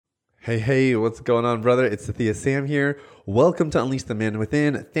Hey, what's going on, brother? It's Sathia Sam here. Welcome to Unleash the Man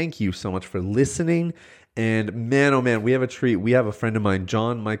Within. Thank you so much for listening. And man, oh man, we have a treat. We have a friend of mine,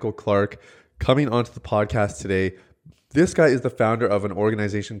 John Michael Clark, coming onto the podcast today. This guy is the founder of an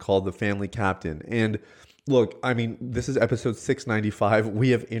organization called The Family Captain. And look, I mean, this is episode 695. We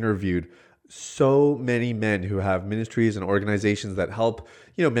have interviewed so many men who have ministries and organizations that help,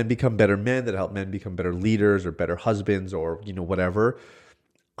 men become better men, that help men become better leaders or better husbands or, whatever.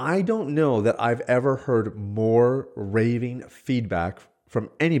 I don't know that I've ever heard more raving feedback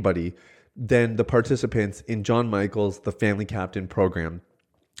from anybody than the participants in John Michael's The Family Captain program.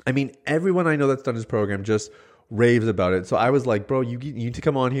 I mean, everyone I know that's done his program just raves about it. So I was like, bro, you need to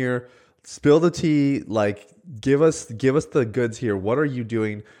come on here, spill the tea, like give us the goods here. What are you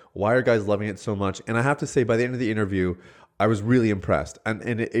doing? Why are guys loving it so much? And I have to say, by the end of the interview, I was really impressed.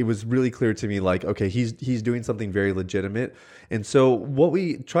 And it was really clear to me, like, okay, he's doing something very legitimate. And so what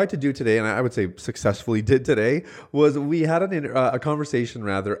we tried to do today, and I would say successfully did today, was we had a conversation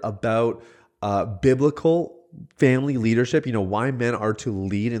rather about biblical family leadership, why men are to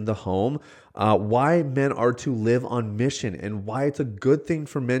lead in the home, why men are to live on mission, and why it's a good thing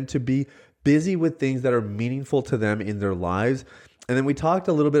for men to be busy with things that are meaningful to them in their lives. And then we talked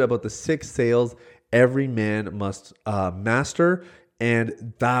a little bit about the 6 sales every man must master.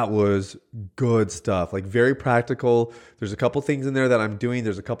 And that was good stuff, like very practical. There's a couple things in there that I'm doing.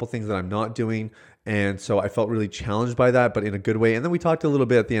 There's a couple things that I'm not doing. And so I felt really challenged by that, but in a good way. And then we talked a little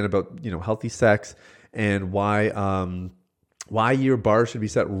bit at the end about, healthy sex and why your bar should be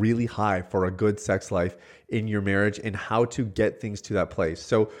set really high for a good sex life in your marriage and how to get things to that place.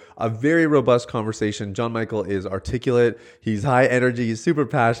 So a very robust conversation. John Michael is articulate. He's high energy. He's super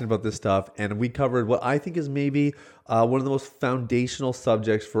passionate about this stuff. And we covered what I think is maybe one of the most foundational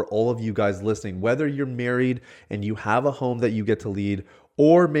subjects for all of you guys listening, whether you're married and you have a home that you get to lead,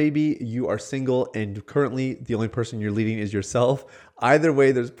 or maybe you are single and currently the only person you're leading is yourself. Either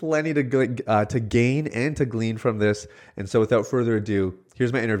way, there's plenty to gain and to glean from this. And so without further ado,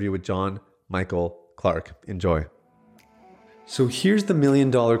 here's my interview with John Michael Clark. Enjoy. So here's the $1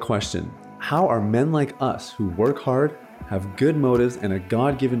 million question. How are men like us who work hard, have good motives, and a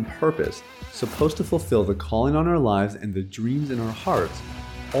God-given purpose supposed to fulfill the calling on our lives and the dreams in our hearts,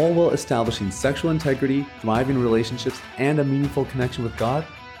 all while establishing sexual integrity, thriving relationships, and a meaningful connection with God?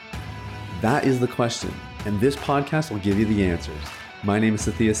 That is the question, and this podcast will give you the answers. My name is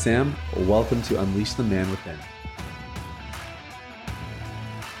Sathia Sam. Welcome to Unleash the Man Within.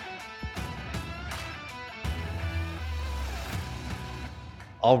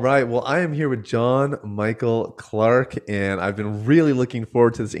 All right. Well, I am here with John Michael Clark, and I've been really looking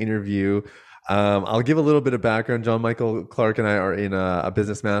forward to this interview. I'll give a little bit of background. John Michael Clark and I are in a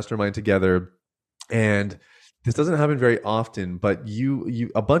business mastermind together, and this doesn't happen very often, but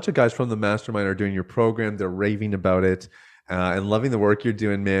a bunch of guys from the mastermind are doing your program. They're raving about it and loving the work you're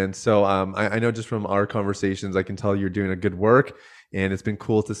doing, man. So I know just from our conversations, I can tell you're doing a good work. And it's been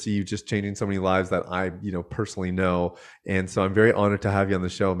cool to see you just changing so many lives that I, personally know. And so I'm very honored to have you on the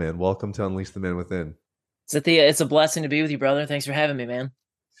show, man. Welcome to Unleash the Man Within. Sathia, it's a blessing to be with you, brother. Thanks for having me, man.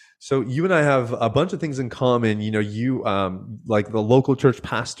 So you and I have a bunch of things in common. You like the local church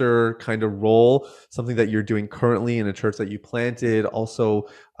pastor kind of role, something that you're doing currently in a church that you planted. Also,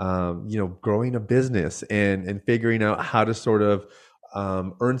 growing a business and figuring out how to sort of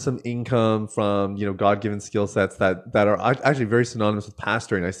earn some income from God-given skill sets that are actually very synonymous with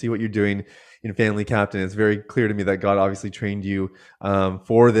pastoring. I see what you're doing in Family Captain. It's very clear to me that God obviously trained you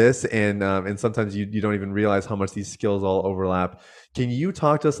for this, and sometimes you don't even realize how much these skills all overlap. Can you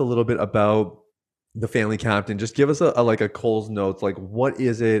talk to us a little bit about the Family Captain? Just give us a Cole's Notes, like what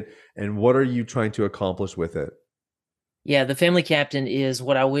is it and what are you trying to accomplish with it? Yeah, the Family Captain is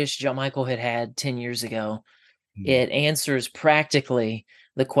what I wish John Michael had 10 years ago. It answers practically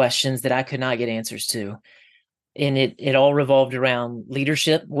the questions that I could not get answers to. And it all revolved around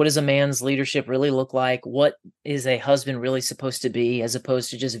leadership. What does a man's leadership really look like? What is a husband really supposed to be, as opposed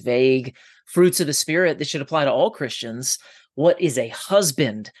to just vague fruits of the Spirit that should apply to all Christians? What is a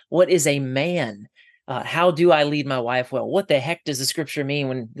husband? What is a man? How do I lead my wife well? What the heck does the scripture mean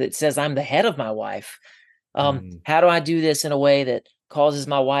when it says I'm the head of my wife? How do I do this in a way that causes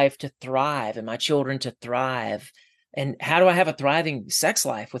my wife to thrive and my children to thrive? And how do I have a thriving sex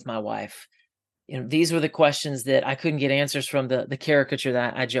life with my wife? These were the questions that I couldn't get answers from the caricature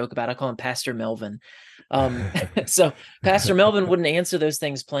that I joke about. I call him Pastor Melvin. So Pastor Melvin wouldn't answer those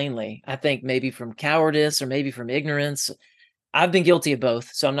things plainly. I think maybe from cowardice or maybe from ignorance. I've been guilty of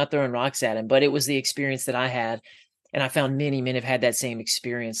both, so I'm not throwing rocks at him, but it was the experience that I had. And I found many men have had that same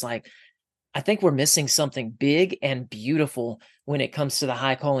experience. Like, I think we're missing something big and beautiful when it comes to the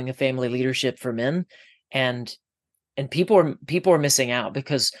high calling of family leadership for men. And people are missing out,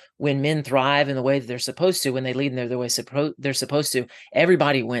 because when men thrive in the way that they're supposed to, when they lead in the way they're supposed to,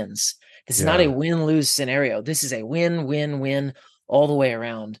 everybody wins. This is not a Yeah. win-lose scenario. This is a win-win-win all the way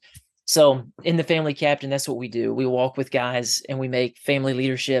around. So in the Family Captain, that's what we do. We walk with guys and we make family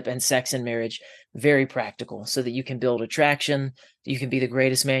leadership and sex and marriage very practical, so that you can build attraction, you can be the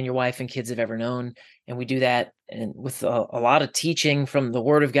greatest man your wife and kids have ever known. And we do that and with a lot of teaching from the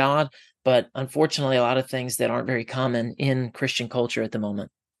Word of God, but unfortunately a lot of things that aren't very common in Christian culture at the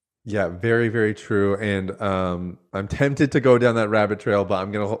moment. Yeah, very, very true. And I'm tempted to go down that rabbit trail, but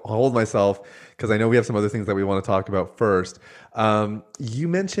I'm going to hold myself because I know we have some other things that we want to talk about first. You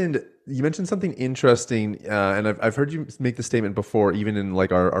mentioned something interesting, and I've heard you make the statement before, even in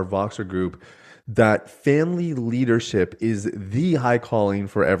like our Voxer group, that family leadership is the high calling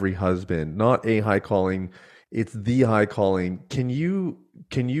for every husband, not a high calling. It's the high calling. Can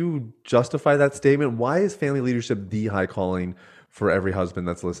you justify that statement? Why is family leadership the high calling for every husband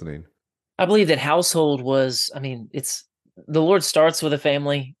that's listening? I believe that household was, I mean, it's the Lord starts with a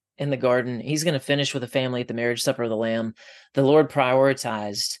family in the garden. He's going to finish with a family at the marriage supper of the Lamb. The Lord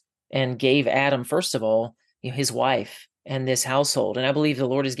prioritized and gave Adam, first of all, his wife and this household. And I believe the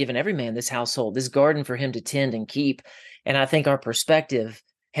Lord has given every man this household, this garden for him to tend and keep. And I think our perspective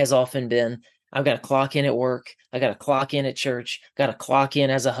has often been, I've got to clock in at work. I got to clock in at church. Got to clock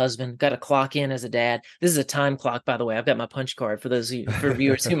in as a husband. Got to clock in as a dad. This is a time clock, by the way. I've got my punch card for those of you, for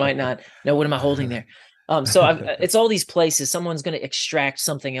viewers who might not know, what am I holding there? It's all these places. Someone's going to extract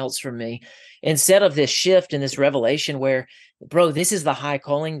something else from me, instead of this shift and this revelation where, bro, this is the high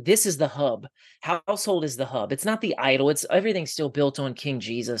calling. This is the hub. Household is the hub. It's not the idol. It's everything's still built on King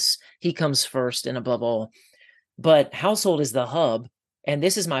Jesus. He comes first and above all. But household is the hub. And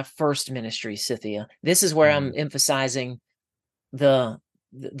this is my first ministry, Scythia. This is where I'm Mm, emphasizing the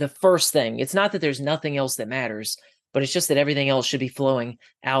first thing. It's not that there's nothing else that matters, but it's just that everything else should be flowing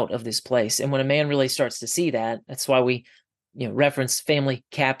out of this place. And when a man really starts to see that, that's why we, reference family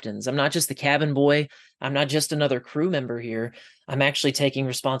captains. I'm not just the cabin boy. I'm not just another crew member here. I'm actually taking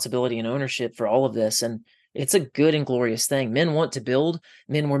responsibility and ownership for all of this. And it's a good and glorious thing. Men want to build.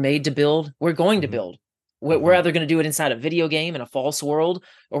 Men were made to build. We're going to mhm, build. We're mhm. either going to do it inside a video game in a false world,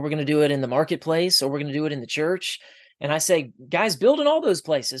 or we're going to do it in the marketplace, or we're going to do it in the church. And I say, guys, build in all those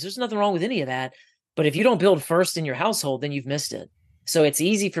places. There's nothing wrong with any of that. But if you don't build first in your household, then you've missed it. So it's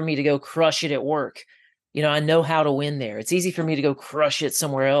easy for me to go crush it at work. I know how to win there. It's easy for me to go crush it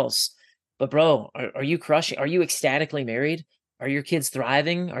somewhere else. But bro, are you crushing? Are you ecstatically married? Are your kids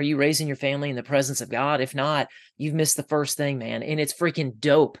thriving? Are you raising your family in the presence of God? If not, you've missed the first thing, man. And it's freaking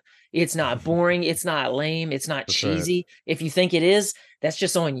dope. It's not boring. It's not lame. It's not That's right. cheesy. If you think it is, that's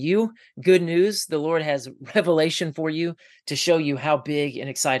just on you. Good news. The Lord has revelation for you to show you how big and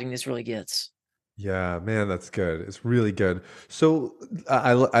exciting this really gets. Yeah, man, that's good. It's really good. So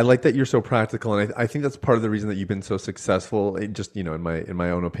I like that you're so practical, and I think that's part of the reason that you've been so successful. Just in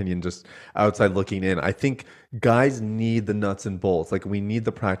my own opinion, just outside looking in, I think guys need the nuts and bolts. Like we need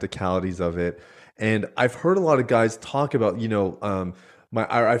the practicalities of it. And I've heard a lot of guys talk about,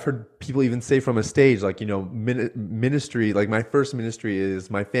 I've heard people even say from a stage, like, ministry, like my first ministry is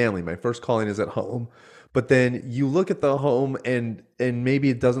my family, my first calling is at home. But then you look at the home and maybe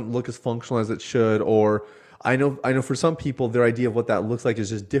it doesn't look as functional as it should, or I know for some people their idea of what that looks like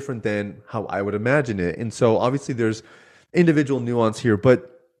is just different than how I would imagine it. And so obviously there's individual nuance here,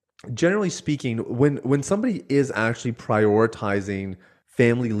 but generally speaking, when somebody is actually prioritizing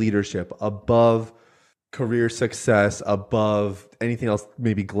family leadership above career success, above anything else,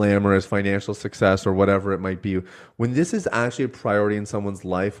 maybe glamorous financial success or whatever it might be, when this is actually a priority in someone's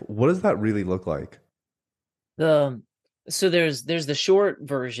life, what does that really look like? The so there's the short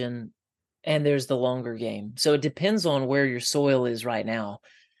version and there's the longer game. So it depends on where your soil is right now.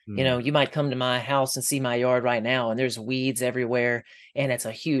 Mm, You might come to my house and see my yard right now, and there's weeds everywhere, and it's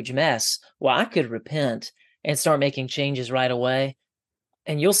a huge mess. Well, I could repent and start making changes right away,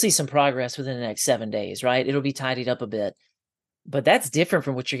 and you'll see some progress within the next 7 days, right? It'll be tidied up a bit. But that's different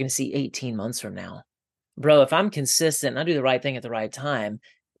from what you're going to see 18 months from now. Bro, if I'm consistent and I do the right thing at the right time,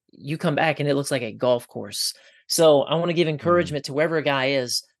 you come back and it looks like a golf course. So I want to give mm, encouragement to wherever a guy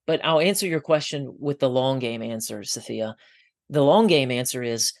is, but I'll answer your question with the long game answer, Sophia. The long game answer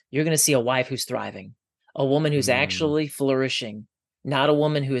is you're going to see a wife who's thriving, a woman who's mm. actually flourishing, not a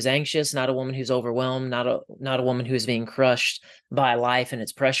woman who is anxious, not a woman who's overwhelmed, not a woman who is being crushed by life and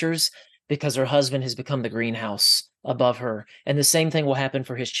its pressures, because her husband has become the greenhouse above her. And the same thing will happen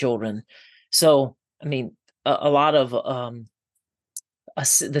for his children. So, I mean, a lot of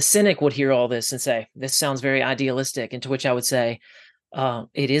the cynic would hear all this and say, this sounds very idealistic. And to which I would say,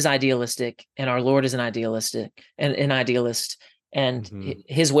 it is idealistic, and our Lord is an idealist, and Hmm.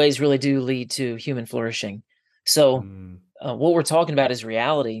 his ways really do lead to human flourishing. So Mm. what we're talking about is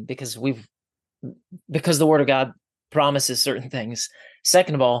reality, because the word of God promises certain things.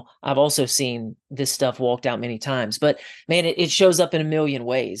 Second of all, I've also seen this stuff walked out many times, but man, it shows up in a million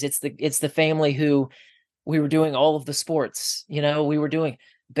ways. It's the family who we were doing all of the sports. We were doing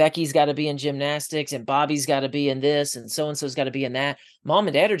Becky's got to be in gymnastics and Bobby's got to be in this and so and so's got to be in that. Mom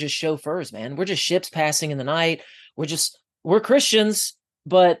and dad are just chauffeurs, man. We're just ships passing in the night. We're Christians,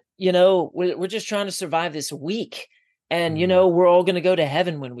 but we're just trying to survive this week. And Mm. we're all going to go to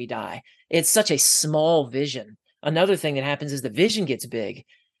heaven when we die. It's such a small vision. Another thing that happens is the vision gets big,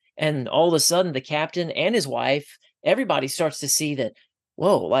 and all of a sudden the captain and his wife, everybody starts to see that,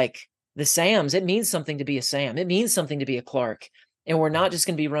 whoa, like the Sams, it means something to be a Sam. It means something to be a Clark. And we're not just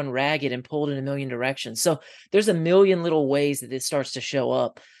going to be run ragged and pulled in a million directions. So there's a million little ways that it starts to show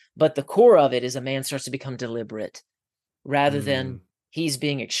up. But the core of it is a man starts to become deliberate rather than Mm. he's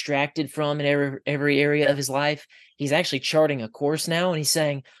being extracted from in every area of his life. He's actually charting a course now, and he's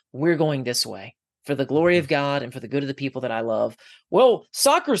saying, we're going this way for the glory of God and for the good of the people that I love. Well,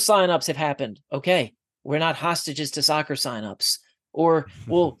 soccer signups have happened. Okay, we're not hostages to soccer signups. Or,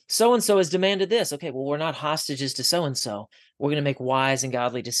 well, so and so has demanded this. Okay, well, we're not hostages to so and so. We're going to make wise and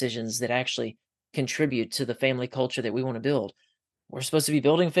godly decisions that actually contribute to the family culture that we want to build. We're supposed to be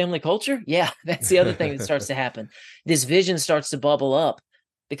building family culture? Yeah, that's the other thing that starts to happen. This vision starts to bubble up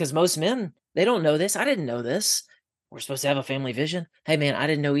because most men, they don't know this. I didn't know this. We're supposed to have a family vision. Hey, man, I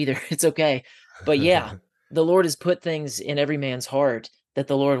didn't know either. It's okay. But yeah, the Lord has put things in every man's heart that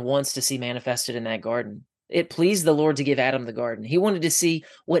the Lord wants to see manifested in that garden. It pleased the Lord to give Adam the garden. He wanted to see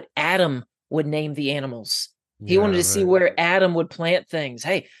what Adam would name the animals. He wanted Yeah, to see right. where Adam would plant things.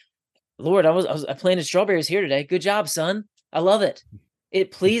 Hey, Lord, I planted strawberries here today. Good job, son. I love it.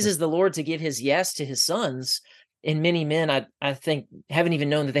 It pleases the Lord to give his yes to his sons. And many men, I think, haven't even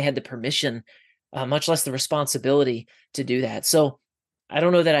known that they had the permission, much less the responsibility to do that. So I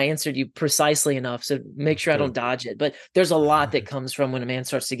don't know that I answered you precisely enough. So make That's sure I don't good. dodge it. But there's a lot that comes from when a man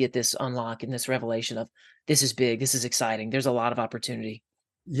starts to get this unlock and this revelation of this is big, this is exciting. There's a lot of opportunity.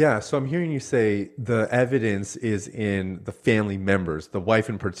 Yeah, so I'm hearing you say the evidence is in the family members, the wife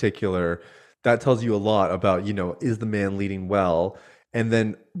in particular. That tells you a lot about, is the man leading well? And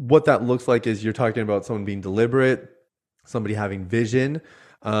then what that looks like is you're talking about someone being deliberate, somebody having vision,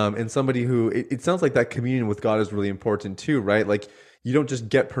 and somebody who it sounds like that communion with God is really important too, right? Like you don't just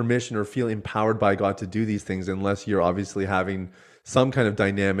get permission or feel empowered by God to do these things unless you're obviously having some kind of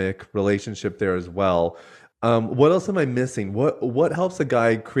dynamic relationship there as well. What else am I missing? What helps a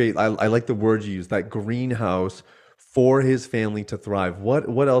guy create? I like the word you use, that greenhouse for his family to thrive.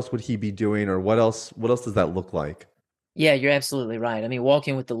 What else would he be doing, or what else does that look like? Yeah, you're absolutely right. I mean,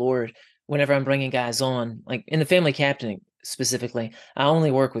 walking with the Lord, whenever I'm bringing guys on, like in the family captaining specifically, I only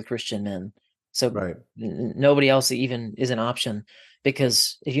work with Christian men. So Right. nobody else even is an option,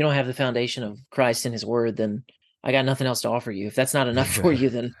 because if you don't have the foundation of Christ and his word, then I got nothing else to offer you. If that's not enough for you,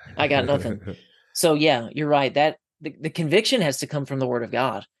 then I got nothing. So yeah, you're right. That the conviction has to come from the word of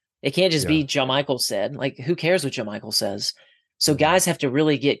God. It can't just Yeah. be Joe Michael said. Like, who cares what Joe Michael says? So Mhm. guys have to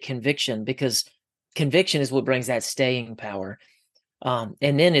really get conviction, because conviction is what brings that staying power. And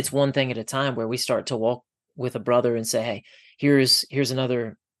then it's one thing at a time where we start to walk with a brother and say, hey, here's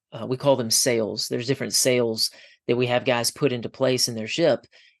another, we call them sails. There's different sails that we have guys put into place in their ship,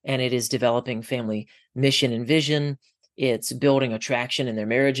 and it is developing family mission and vision. It's building attraction in their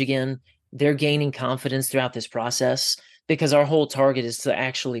marriage again. They're gaining confidence throughout this process, because our whole target is to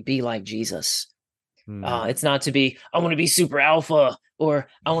actually be like Jesus. Mm. It's not to be, I want to be super alpha or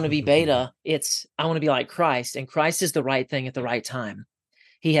I want to be beta. It's, I want to be like Christ, and Christ is the right thing at the right time.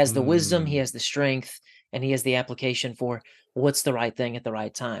 He has the wisdom, he Mm. has the strength, and he has the application for what's the right thing at the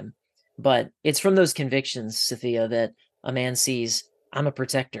right time. But it's from those convictions, Cynthia, that a man sees, I'm a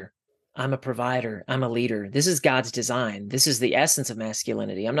protector, I'm a provider, I'm a leader. This is God's design. This is the essence of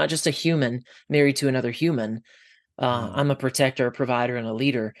masculinity. I'm not just a human married to another human. Mm. I'm a protector, a provider, and a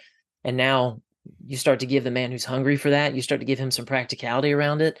leader. And now you start to give the man who's hungry for that, you start to give him some practicality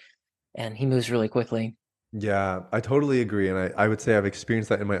around it, and he moves really quickly. Yeah, I totally agree, and I would say I've experienced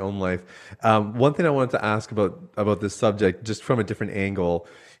that in my own life. One thing I wanted to ask about this subject, just from a different angle,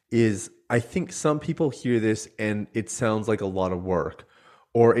 is I think some people hear this and it sounds like a lot of work,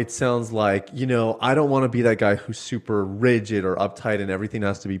 or it sounds like, I don't want to be that guy who's super rigid or uptight and everything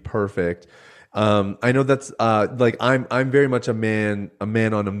has to be perfect. I know that's like I'm very much a man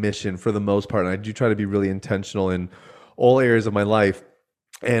on a mission for the most part, and I do try to be really intentional in all areas of my life.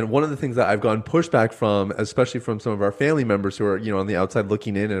 And one of the things that I've gotten pushback from, especially from some of our family members who are, on the outside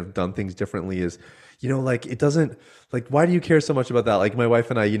looking in and have done things differently is, like it doesn't, like, why do you care so much about that? Like my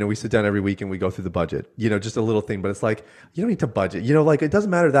wife and I, we sit down every week and we go through the budget, just a little thing, but it's like, you don't need to budget, like it doesn't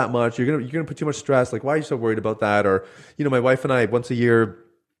matter that much. You're going to put too much stress. Like, why are you so worried about that? Or, my wife and I, once a year,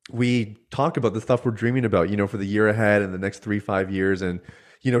 we talk about the stuff we're dreaming about, for the year ahead and the next 3, 5 years and,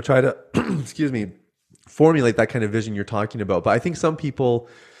 try to, excuse me, formulate that kind of vision you're talking about. But I think some people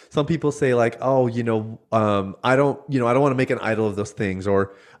say like, oh, I don't want to make an idol of those things,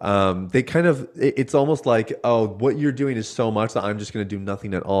 or they kind of, it's almost like, oh, what you're doing is so much that I'm just going to do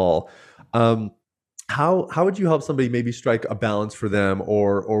nothing at all. Um, how would you help somebody maybe strike a balance for them,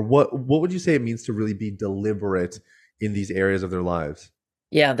 or what would you say it means to really be deliberate in these areas of their lives?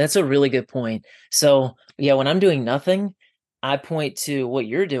 Yeah, that's a really good point. So, yeah, when I'm doing nothing, I point to what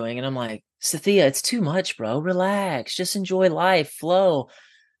you're doing and I'm like, Sathia, it's too much, bro. Relax. Just enjoy life, flow.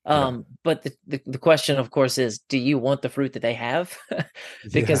 Yeah. But the question, of course, is, do you want the fruit that they have?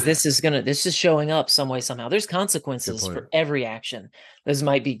 Because Yeah. this is showing up some way, somehow. There's Good consequences point. for every action. Those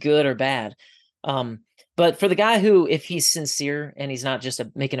might be good or bad. Um, but for the guy who, if he's sincere and he's not just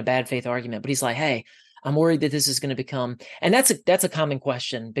making a bad faith argument, but he's like, hey, I'm worried that this is going to become, and that's a common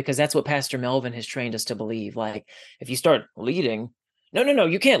question because that's what Pastor Melvin has trained us to believe. Like, if you start leading, no,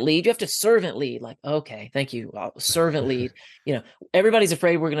 you can't lead. You have to servant lead. Like, okay, thank you. Servant lead. You know, everybody's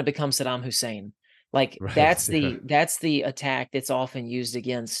afraid we're going to become Saddam Hussein. Like Right. that's Yeah. the attack that's often used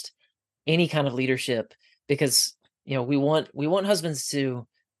against any kind of leadership because we want husbands to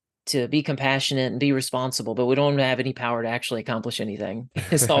be compassionate and be responsible, but we don't have any power to actually accomplish anything.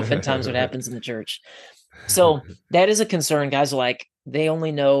 It's oftentimes what happens in the church. So that is a concern. Guys are like, they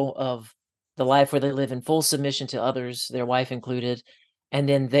only know of the life where they live in full submission to others, their wife included. And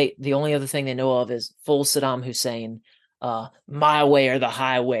then the only other thing they know of is full Saddam Hussein, my way or the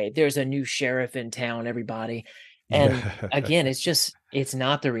highway. There's a new sheriff in town, everybody. And Yeah. again, it's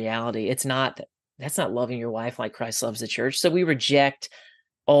not the reality. That's not loving your wife like Christ loves the church. So we reject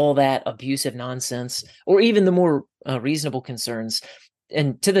all that abusive nonsense or even the more reasonable concerns.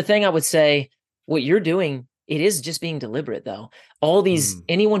 And to the thing I would say, what you're doing, it is just being deliberate though.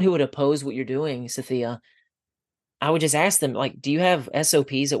 Anyone who would oppose what you're doing, Sathia, I would just ask them, like, do you have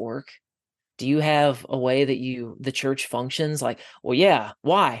SOPs at work? Do you have a way that the church functions? Like, well, yeah.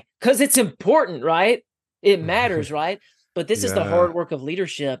 Why? Because it's important, right? It matters, right? But this is the Yeah. hard work of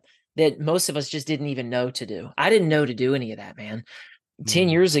leadership that most of us just didn't even know to do. I didn't know to do any of that, man. 10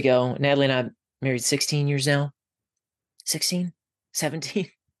 Mm. years ago, Natalie and I married 16 years now. 16, 17,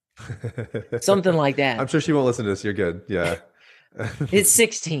 something like I'm that. sure she won't listen to this. You're good. Yeah. It's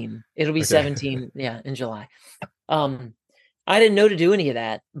 16. It'll be Okay. 17, yeah, in July. Um, I didn't know to do any of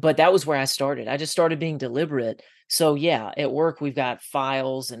that, but that was where I started. I just started being deliberate. So yeah, at work we've got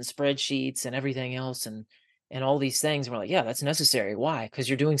files and spreadsheets and everything else and all these things. We're like, yeah, that's necessary. Why? Because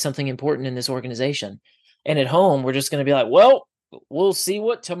you're doing something important in this organization. And at home, we're just going to be like, well, we'll see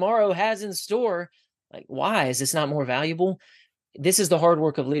what tomorrow has in store. Like, why? Is this not more valuable? This is the hard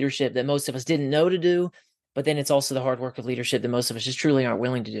work of leadership that most of us didn't know to do, but then it's also the hard work of leadership that most of us just truly aren't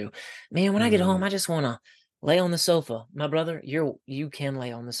willing to do. Man, when I get home, Mm. I just want to lay on the sofa. My brother, you can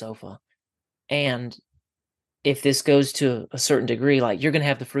lay on the sofa. And if this goes to a certain degree, like you're going to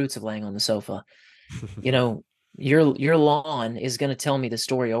have the fruits of laying on the sofa. You know, your lawn is going to tell me the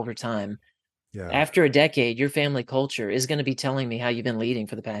story over time. Yeah. After a decade, your family culture is going to be telling me how you've been leading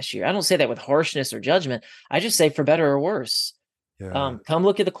for the past year. I don't say that with harshness or judgment. I just say for better or worse. Yeah. Come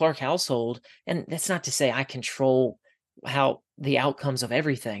look at the Clark household, and that's not to say I control how the outcomes of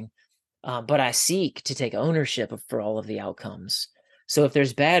everything, but I seek to take ownership for all of the outcomes. So if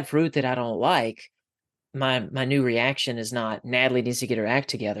there's bad fruit that I don't like, my new reaction is not Natalie needs to get her act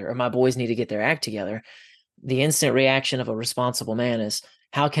together or my boys need to get their act together. The instant reaction of a responsible man is,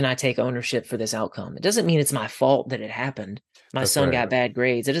 how can I take ownership for this outcome? It doesn't mean it's my fault that it happened. My That's son right. got bad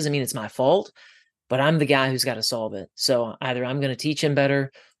grades. It doesn't mean it's my fault, but I'm the guy who's got to solve it. So either I'm going to teach him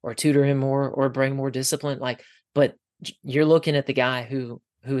better or tutor him more or bring more discipline. But you're looking at the guy who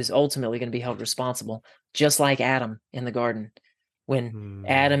is ultimately going to be held responsible, just like Adam in the garden. When Mm.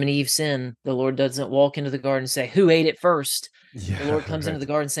 Adam and Eve sin, the Lord doesn't walk into the garden and say, who ate it first? The Yeah. Lord comes into Right. the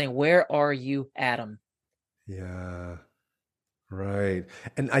garden saying, where are you, Adam? Yeah. Right.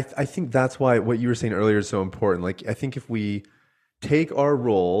 And I think that's why what you were saying earlier is so important. Like I think if we take our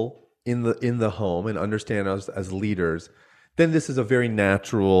role in the home and understand us as leaders, then this is a very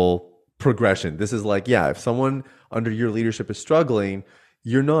natural progression. This is like, yeah, if someone under your leadership is struggling,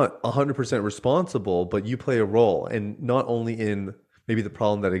 you're not 100% responsible, but you play a role, and not only in maybe the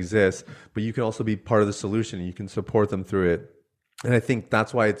problem that exists, but you can also be part of the solution. You can support them through it. And I think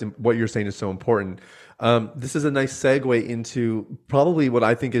that's why what you're saying is so important. This is a nice segue into probably what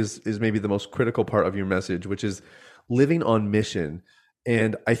I think is maybe the most critical part of your message, which is living on mission.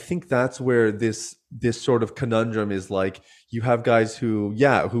 And I think that's where this sort of conundrum is like you have guys who,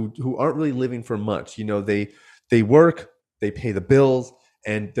 yeah, who aren't really living for much. You know, they work, they pay the bills,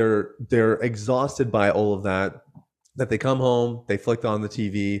 and they're exhausted by all of that. That they come home, they flick on the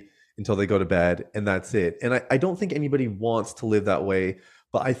TV until they go to bed, and that's it. And I don't think anybody wants to live that way.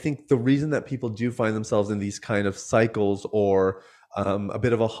 But I think the reason that people do find themselves in these kind of cycles or a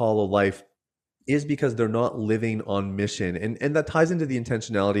bit of a hollow life is because they're not living on mission. And that ties into the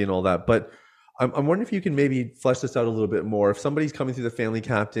intentionality and all that. But I'm wondering if you can maybe flesh this out a little bit more. If somebody's coming through the family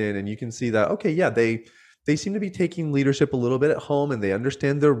captain and you can see that, okay, yeah, they seem to be taking leadership a little bit at home and they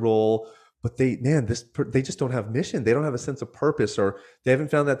understand their role, but they just don't have mission. They don't have a sense of purpose, or they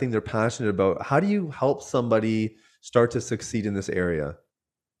haven't found that thing they're passionate about. How do you help somebody start to succeed in this area?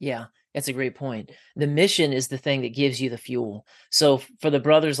 Yeah, that's a great point. The mission is the thing that gives you the fuel. So for the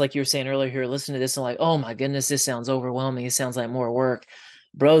brothers, like you were saying earlier here, listen to this and like, oh my goodness, this sounds overwhelming. It sounds like more work.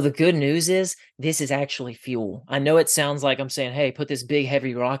 Bro, the good news is this is actually fuel. I know it sounds like I'm saying, hey, put this big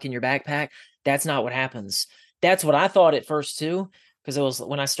heavy rock in your backpack. That's not what happens. That's what I thought at first too, because it was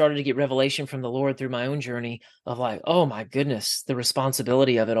when I started to get revelation from the Lord through my own journey of like, oh my goodness, the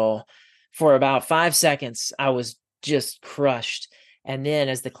responsibility of it all. For about 5 seconds, I was just crushed. And then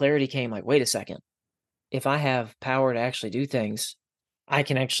as the clarity came, like, wait a second, if I have power to actually do things, I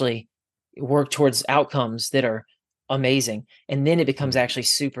can actually work towards outcomes that are amazing. And then it becomes Hmm. actually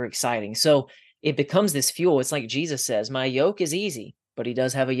super exciting. So it becomes this fuel. It's like Jesus says, my yoke is easy, but he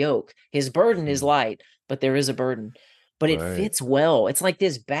does have a yoke. His burden is Hmm. light, but there is a burden. But it Right. fits well. It's like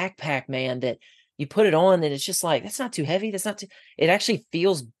this backpack, man, that you put it on and it's just like, that's not too heavy. That's not too, it actually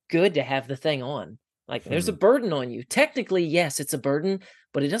feels good to have the thing on. Like there's a Hmm. burden on you. Technically, yes, it's a burden,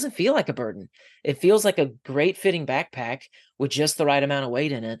 but it doesn't feel like a burden. It feels like a great fitting backpack with just the right amount of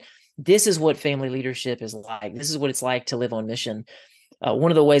weight in it. This is what family leadership is like. This is what it's like to live on mission.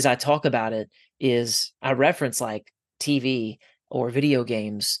 One of the ways I talk about it is I reference like TV or video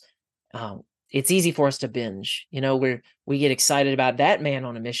games. Um, it's easy for us to binge. You know, we get excited about that man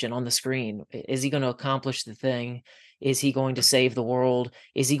on a mission on the screen. Is he going to accomplish the thing? Is he going to save the world?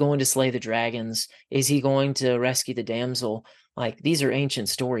 Is he going to slay the dragons? Is he going to rescue the damsel? Like these are ancient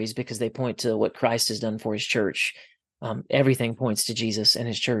stories because they point to what Christ has done for his church. Everything points to Jesus and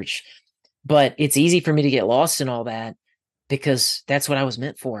his church. But it's easy for me to get lost in all that because that's what I was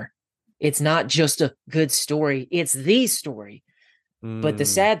meant for. It's not just a good story, it's the story. But the Mm.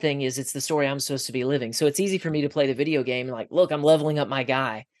 sad thing is it's the story I'm supposed to be living. So it's easy for me to play the video game and like, look, I'm leveling up my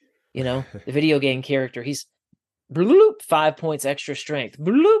guy. You know, the video game character, he's bloop, 5 points extra strength,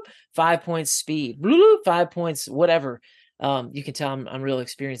 bloop, 5 points speed, bloop, 5 points, whatever. You can tell I'm a real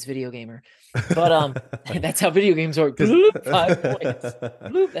experienced video gamer. But that's how video games work. Because Bloop, 5 points.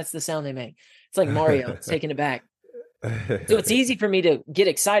 Bloop, that's the sound they make. It's like Mario, it's taking it back. So it's easy for me to get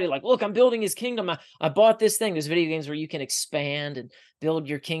excited, like, look, I'm building his kingdom. I bought this thing. There's video games where you can expand and build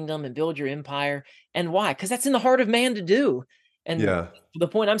your kingdom and build your empire. And why? Because that's in the heart of man to do. And yeah. the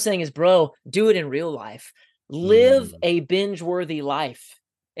point I'm saying is, bro, do it in real life. Live Mm. a binge-worthy life.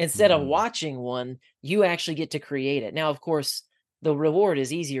 Instead of Mm. watching one, you actually get to create it. Now, of course, the reward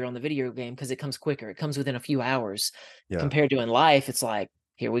is easier on the video game because it comes quicker. It comes within a few hours. Yeah. Compared to in life, it's like,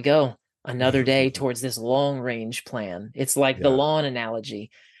 here we go another day towards this long range plan. It's like the Yeah. lawn analogy.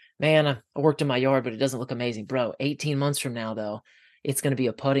 Man, I worked in my yard, but it doesn't look amazing. Bro, 18 months from now, though, it's going to be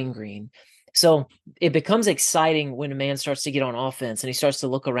a putting green. So it becomes exciting when a man starts to get on offense and he starts to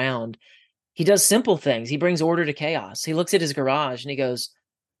look around. He does simple things. He brings order to chaos. He looks at his garage and he goes,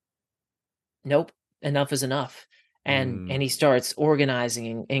 nope, enough is enough. And Mm. he starts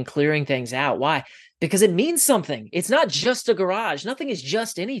organizing and clearing things out. Why? Because it means something. It's not just a garage. Nothing is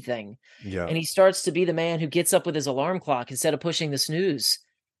just anything. Yeah. And he starts to be the man who gets up with his alarm clock instead of pushing the snooze.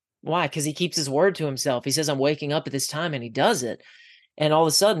 Why? Because he keeps his word to himself. He says, I'm waking up at this time, and he does it. And all of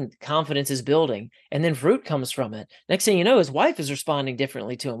a sudden, confidence is building. And then fruit comes from it. Next thing you know, his wife is responding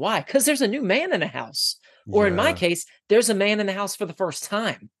differently to him. Why? Because there's a new man in the house. Or in my Yeah. case, there's a man in the house for the first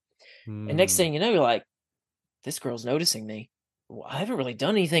time. And next Mm. thing you know, you're like, this girl's noticing me. Well, I haven't really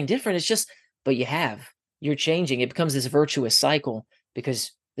done anything different. It's just, but you have. You're changing. It becomes this virtuous cycle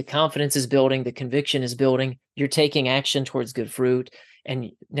because the confidence is building, the conviction is building. You're taking action towards good fruit.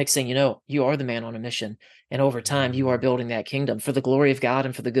 And next thing you know, you are the man on a mission. And over time, you are Mm. building that kingdom for the glory of God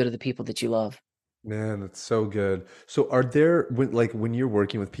and for the good of the people that you love. Man, that's so good. So are there when you're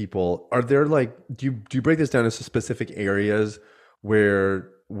working with people, are there like do you break this down into specific areas where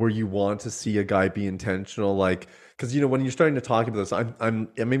where you want to see a guy be intentional, like, because when you're starting to talk about this, I'm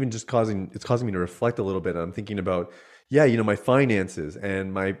even just causing me to reflect a little bit. I'm thinking about, yeah, my finances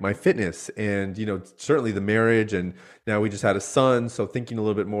and my fitness, and certainly the marriage, and now we just had a son, so thinking a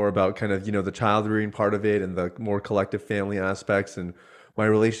little bit more about kind of the child rearing part of it and the more collective family aspects and my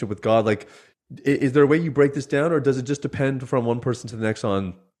relationship with God. Like, is there a way you break this down, or does it just depend from one person to the next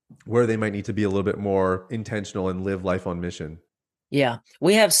on where they might need to be a little bit more intentional and live life on mission? Yeah,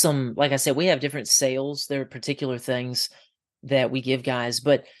 we have some, like I said, we have different sales. There are particular things that we give guys,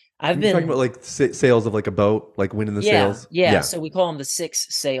 but I've You're talking been, about like sales of like a boat, like winning the yeah, sales? yeah. Yeah. So we call them the six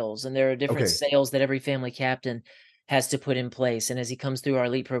sales, and there are different Okay. sales that every family captain has to put in place. And as he comes through our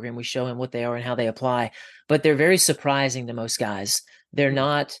elite program, we show him what they are and how they apply. But they're very surprising to most guys. They're Hmm.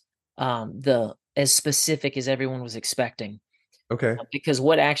 not the as specific as everyone was expecting. Okay. Because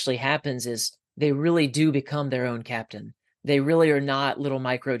what actually happens is they really do become their own captain. They really are not little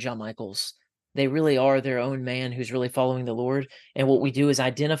micro John Michaels. They really are their own man who's really following the Lord. And what we do is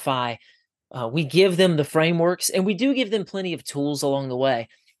identify, we give them the frameworks, and we do give them plenty of tools along the way.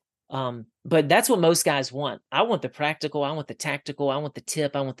 But that's what most guys want. I want the practical, I want the tactical, I want the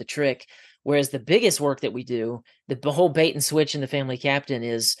tip, I want the trick. Whereas the biggest work that we do, the whole bait and switch in the family captain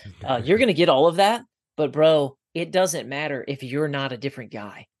is, you're going to get all of that, but bro, it doesn't matter if you're not a different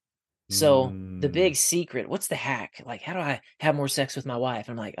guy. So the Mm, big secret, what's the hack? Like, how do I have more sex with my wife?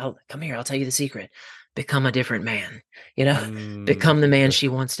 I'm like, oh, come here, I'll tell you the secret. Become a different man, you know, mm, become the man okay. she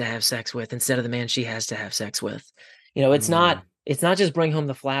wants to have sex with instead of the man she has to have sex with. You know, Mm, it's not just bring home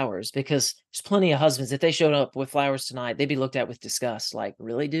the flowers, because there's plenty of husbands. If they showed up with flowers tonight, they'd be looked at with disgust. Like,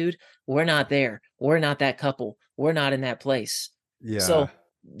 really, dude? We're not there. We're not that couple. We're not in that place. yeah. So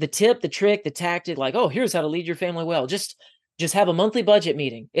the tip, the trick, the tactic, like, oh, here's how to lead your family well. Just have a monthly budget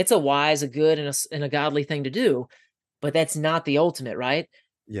meeting. It's a wise, a good, and a godly thing to do, but that's not the ultimate, right?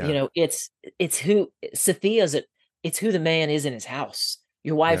 You Yeah. know, it's who Safia's it. It's who the man is in his house.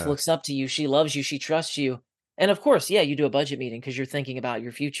 Your wife Yeah. looks up to you. She loves you. She trusts you. And of course, yeah, you do a budget meeting because you're thinking about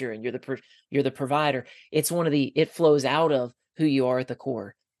your future and you're the provider. It's one of the it flows out of who you are at the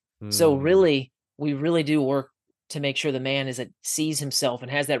core. So Mm, really, we really do work to make sure the man sees himself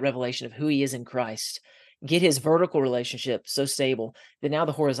and has that revelation of who he is in Christ. Get his vertical relationship so stable that now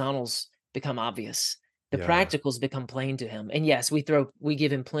the horizontals become obvious. The yeah. practicals become plain to him. And yes, we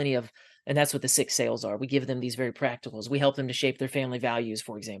give him plenty of, and that's what the six sales are. We give them these very practicals. We help them to shape their family values,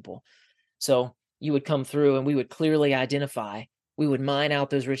 for example. So you would come through and we would clearly identify, we would mine out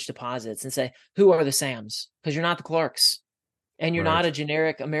those rich deposits and say, who are the Sams? Because you're not the Clarks, and you're not Right. a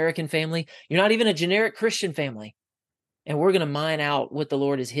generic American family. You're not even a generic Christian family. And we're going to mine out what the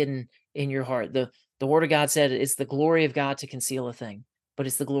Lord has hidden in your heart. The word of God said it's the glory of God to conceal a thing, but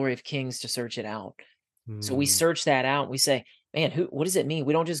it's the glory of kings to search it out. So we Mm, search that out and we say, man, what does it mean?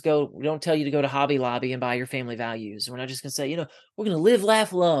 We don't tell you to go to Hobby Lobby and buy your family values. We're not just gonna say, we're gonna live,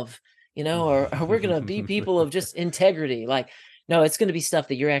 laugh, love, or we're gonna be people of just integrity. Like, no, it's gonna be stuff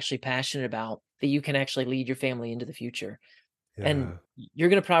that you're actually passionate about, that you can actually lead your family into the future. And yeah. you're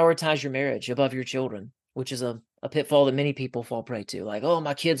going to prioritize your marriage above your children, which is a pitfall that many people fall prey to. Like, oh,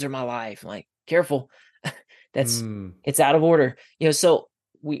 my kids are my life. Like, careful. That's Mm, it's out of order. So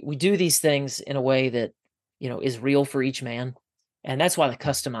we do these things in a way that, is real for each man. And that's why the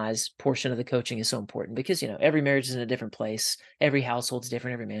customized portion of the coaching is so important, because, every marriage is in a different place. Every household's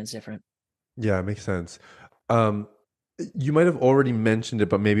different. Every man's different. yeah, it makes sense. Um, you might have already mentioned it,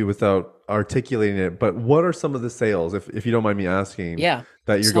 but maybe without articulating it. But what are some of the sales, if you don't mind me asking, Yeah.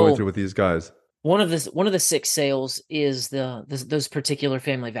 that you're going So through with these guys? one of the six sales is those particular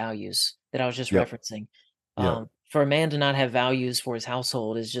family values that I was just Yep. referencing. Yep. For a man to not have values for his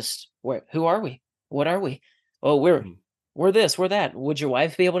household is just, who are we? What are we? Oh, Mm. we're this, we're that. Would your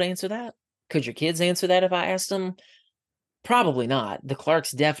wife be able to answer that? Could your kids answer that if I asked them? Probably not. The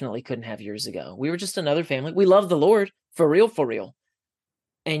Clarks definitely couldn't have years ago. We were just another family. We loved the Lord for real, for real,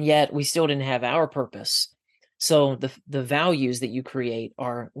 and yet we still didn't have our purpose. So the values that you create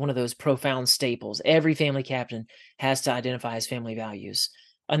are one of those profound staples. Every family captain has to identify his family values.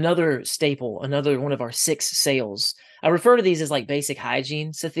 Another staple, another one of our six sales. I refer to these as like basic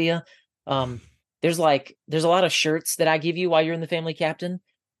hygiene, Sophia. Um, there's a lot of shirts that I give you while you're in the family captain.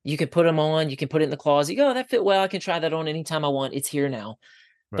 You can put them on, you can put it in the closet. You go, oh, that fit well. I can try that on anytime I want. It's here now.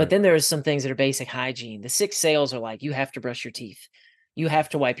 But Right. then there are some things that are basic hygiene. The six sales are like, you have to brush your teeth. You have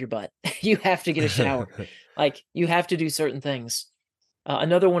to wipe your butt. You have to get a shower. Like, you have to do certain things.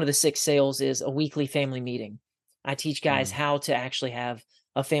 Another one of the six sales is a weekly family meeting. I teach guys Mm, how to actually have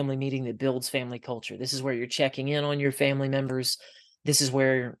a family meeting that builds family culture. This is where you're checking in on your family members. This is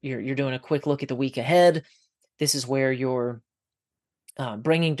where you're doing a quick look at the week ahead. This is where you're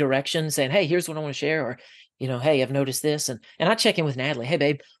bringing direction, saying, "Hey, here's what I want to share," or, "Hey, I've noticed this," and I check in with Natalie. "Hey,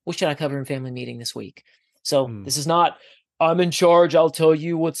 babe, what should I cover in family meeting this week?" So Mm. this is not, "I'm in charge. I'll tell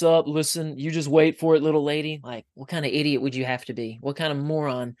you what's up. Listen, you just wait for it, little lady." Like, what kind of idiot would you have to be? What kind of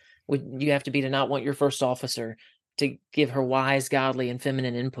moron would you have to be to not want your first officer to give her wise, godly, and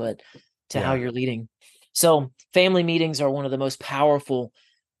feminine input to how Yeah. you're leading? So family meetings are one of the most powerful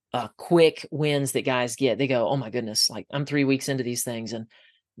quick wins that guys get. They go, "Oh my goodness, like I'm 3 weeks into these things," and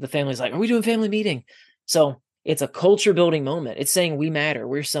the family's like, "Are we doing family meeting?" So it's a culture building moment. It's saying we matter.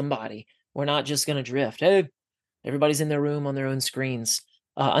 We're somebody. We're not just going to drift. Hey, everybody's in their room on their own screens.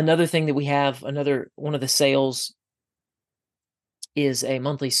 Another thing that we have, another one of the sales is a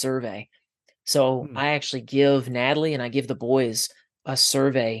monthly survey. So Mm. I actually give Natalie and I give the boys a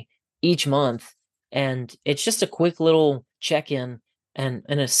survey each month, and it's just a quick little check-in and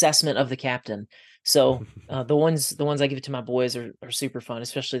an assessment of the captain. So the ones I give it to my boys are super fun,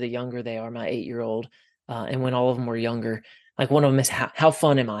 especially the younger they are. My 8-year-old, and when all of them were younger, like one of them is how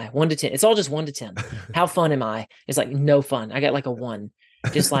fun am I? 1 to 10. It's all just 1 to 10. How fun am I? It's like no fun. I got like a 1.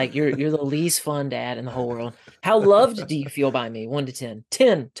 Just like you're the least fun dad in the whole world. How loved do you feel by me? 1 to 10.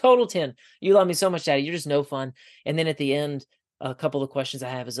 10, total 10. You love me so much, Daddy. You're just no fun. And then at the end, a couple of questions I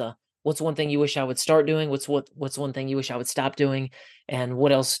have is what's one thing you wish I would start doing? What's one thing you wish I would stop doing? And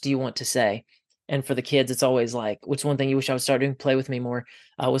what else do you want to say? And for the kids, it's always like, what's one thing you wish I would start doing? Play with me more.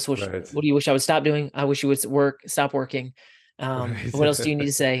 Right. What do you wish I would stop doing? I wish you would stop working. What else do you need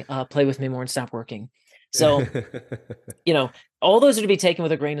to say? Play with me more and stop working. So, Right. you know, all those are to be taken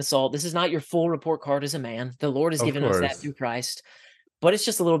with a grain of salt. This is not your full report card as a man. The Lord has Of given us that course. through Christ, but it's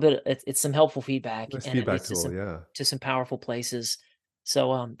just a little bit, it's some helpful feedback, Nice and it feedback leads tool, yeah. to some powerful places.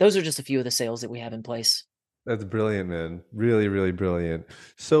 So, those are just a few of the sales that we have in place. That's brilliant, man. Really, really brilliant.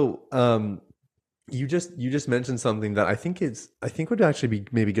 So, you just mentioned something that I think would actually be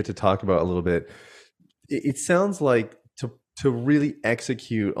maybe good to talk about a little bit. It sounds like to really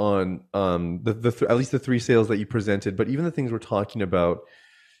execute on at least the three sales that you presented, but even the things we're talking about,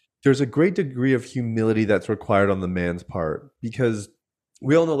 there's a great degree of humility that's required on the man's part, because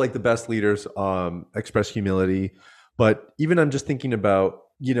we all know like the best leaders express humility, but even I'm just thinking about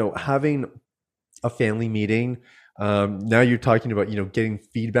having a family meeting. Now you're talking about getting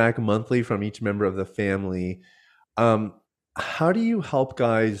feedback monthly from each member of the family. um, how do you help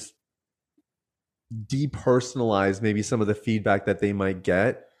guys depersonalize maybe some of the feedback that they might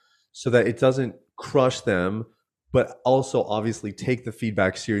get so that it doesn't crush them, but also obviously take the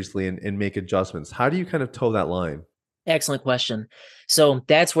feedback seriously and make adjustments? How do you kind of toe that line? Excellent question. So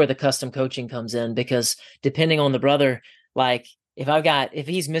that's where the custom coaching comes in, because depending on the brother, like if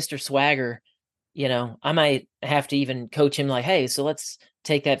he's Mr. Swagger, I might have to even coach him like, "Hey, so let's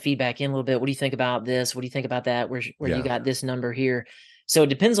take that feedback in a little bit. What do you think about this? What do you think about that? Where you Yeah. got this number here?" So it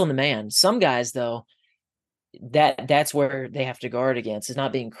depends on the man. Some guys though, that's where they have to guard against, is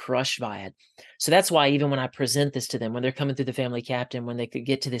not being crushed by it. So that's why even when I present this to them, when they're coming through the family captain, when they could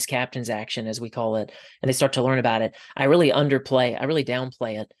get to this captain's action, as we call it, and they start to learn about it, I really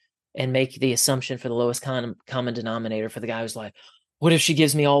downplay it and make the assumption for the lowest common denominator for the guy who's like, "What if she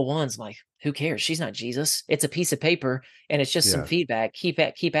gives me all ones?" I'm like, who cares? She's not Jesus. It's a piece of paper and it's just some Yeah. feedback. Keep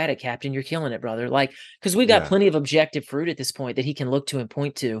at it, Captain. You're killing it, brother. Like, because we've got Yeah. plenty of objective fruit at this point that he can look to and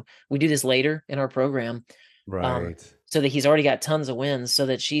point to. We do this later in our program, um, Right. so that he's already got tons of wins, so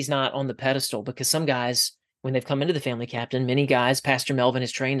that she's not on the pedestal. Because some guys, when they've come into the family captain, many guys, Pastor Melvin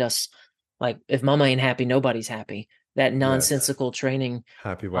has trained us, like, if mama ain't happy, nobody's happy. That Yes. nonsensical training,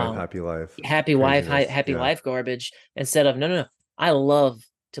 Happy wife, um, happy life. happy wife, Craziness. happy Yeah. life garbage, instead of, no, no, no, I love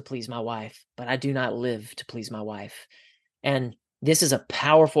to please my wife, but I do not live to please my wife. And this is a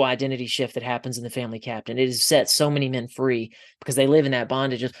powerful identity shift that happens in the family captain. It has set so many men free because they live in that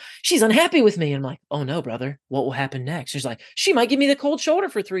bondage of, "She's unhappy with me." And I'm like, "Oh no, brother, what will happen next?" She's like, "She might give me the cold shoulder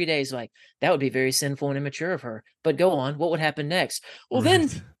for 3 days." Like, that would be very sinful and immature of her. But go on, what would happen next? Well, then,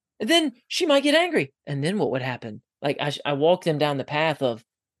 Right. then she might get angry. And then what would happen? Like, I walk them down the path of,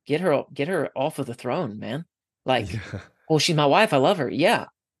 get her off of the throne, man. Like, Yeah. well, she's my wife. I love her. Yeah,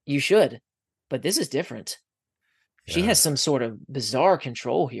 you should. But this is different. She has Yeah. some sort of bizarre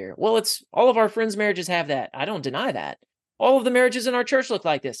control here. Well, it's all of our friends' marriages have that. I don't deny that. All of the marriages in our church look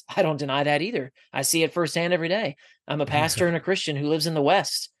like this. I don't deny that either. I see it firsthand every day. I'm a pastor and a Christian who lives in the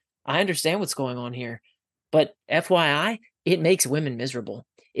West. I understand what's going on here. But FYI, it makes women miserable.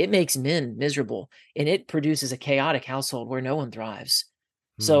 It makes men miserable. And it produces a chaotic household where no one thrives.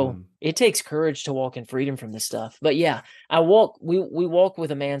 So Hmm. it takes courage to walk in freedom from this stuff. But yeah, we walk with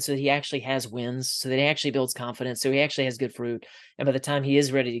a man so that he actually has wins, so that he actually builds confidence, so he actually has good fruit. And by the time he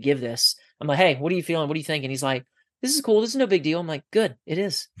is ready to give this, I'm like, "Hey, what are you feeling? What are you thinking?" He's like, this is cool. This is no big deal. I'm like, good, it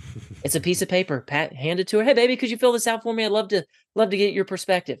is. It's a piece of paper. Pat, hand it to her. Hey, baby, could you fill this out for me? I'd love to get your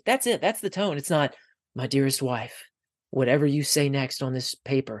perspective. That's it. That's the tone. It's not, my dearest wife, whatever you say next on this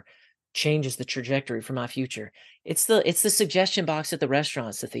paper changes the trajectory for my future. It's the suggestion box at the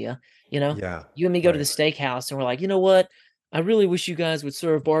restaurant, Cynthia. You know, Yeah. you and me go to the Right. steakhouse and we're like, you know what? I really wish you guys would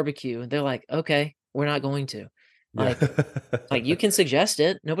serve barbecue. And they're like, okay, we're not going to. Yeah. Like you can suggest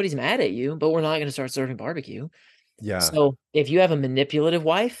it. Nobody's mad at you, but we're not going to start serving barbecue. Yeah. So if you have a manipulative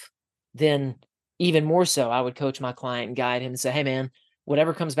wife, then even more so, I would coach my client and guide him and say, hey man,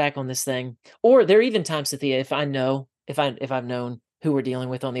 whatever comes back on this thing, or there are even times, Cynthia, if I know, if I've known who we're dealing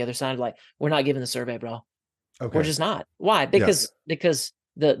with on the other side, like, we're not giving the survey, bro. We're Okay. just not. Why? Yeah. Because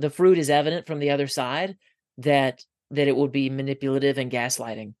the fruit is evident from the other side that it would be manipulative and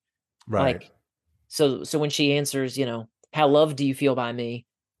gaslighting. Right. Like, so when she answers, how loved do you feel by me?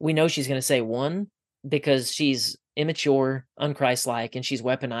 We know she's going to say one, because she's immature, unchristlike, and she's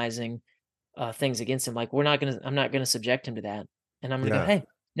weaponizing things against him. Like, I'm not going to subject him to that. And I'm going to go, Yeah. hey,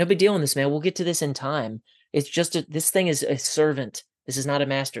 no big deal in this, man. We'll get to this in time. It's just this thing is a servant. This is not a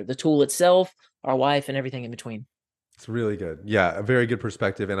master. The tool itself, our wife, and everything in between. It's really good. Yeah, a very good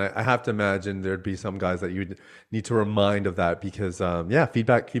perspective. And I have to imagine there'd be some guys that you'd need to remind of that because, yeah,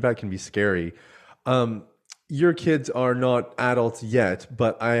 feedback can be scary. Um, your kids are not adults yet,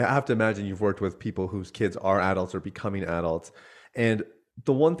 but I have to imagine you've worked with people whose kids are adults or becoming adults. And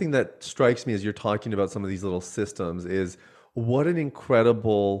the one thing that strikes me as you're talking about some of these little systems is what an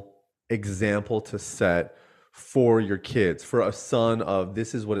incredible example to set for your kids, for a son of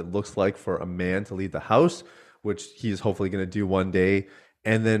this is what it looks like for a man to lead the house, which he's hopefully going to do one day.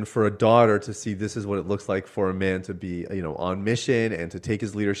 And then for a daughter to see this is what it looks like for a man to be, on mission and to take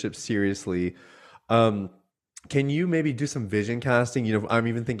his leadership seriously. Um, can you maybe do some vision casting? I'm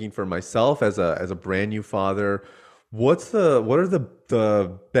even thinking for myself as a brand new father, what are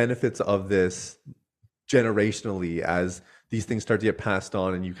the benefits of this generationally as these things start to get passed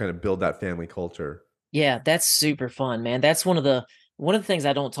on and you kind of build that family culture? Yeah, that's super fun, man. That's one of the things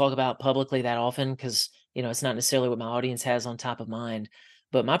I don't talk about publicly that often because it's not necessarily what my audience has on top of mind.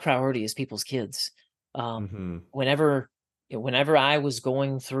 But my priority is people's kids. Hmm. Whenever whenever I was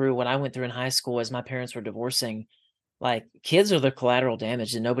going through what I went through in high school as my parents were divorcing, like, kids are the collateral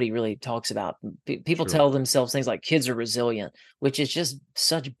damage that nobody really talks about. People True. tell themselves things like kids are resilient, which is just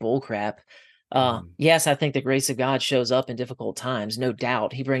such bullcrap. Hmm. Yes, I think the grace of God shows up in difficult times, no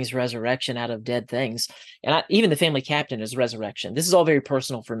doubt. He brings resurrection out of dead things. And even the family captain is resurrection. This is all very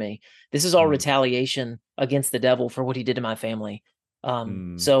personal for me. This is all Mm. retaliation against the devil for what he did to my family.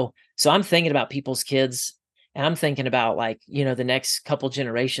 Mm. So I'm thinking about people's kids, and I'm thinking about, like, the next couple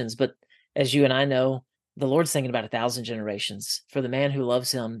generations. But as you and I know, the Lord's thinking about 1,000 generations for the man who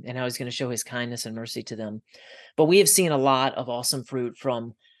loves him and how he's going to show his kindness and mercy to them. But we have seen a lot of awesome fruit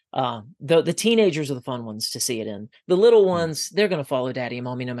from the teenagers are the fun ones to see it in. The little Mm. ones, they're going to follow daddy and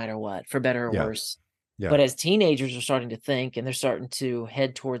mommy no matter what, for better or Yeah. worse. Yeah. But as teenagers are starting to think and they're starting to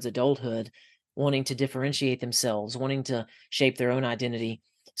head towards adulthood, wanting to differentiate themselves, wanting to shape their own identity.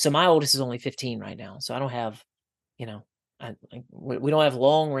 So my oldest is only 15 right now. So I don't have, you know, we don't have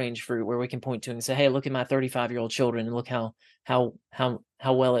long range fruit where we can point to and say, "Hey, look at my 35-year-old children and look how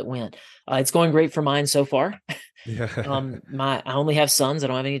well it went." It's going great for mine so far. Yeah. I only have sons. I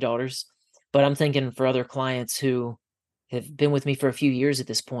don't have any daughters, but I'm thinking for other clients who have been with me for a few years at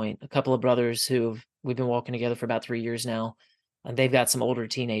this point. A couple of brothers we've been walking together for about 3 years now, and they've got some older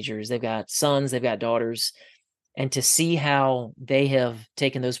teenagers. They've got sons. They've got daughters, and to see how they have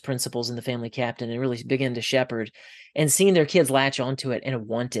taken those principles in the family captain and really begin to shepherd and seeing their kids latch onto it and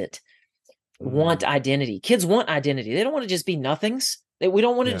want Mm. identity. Kids want identity. They don't want to just be nothings. We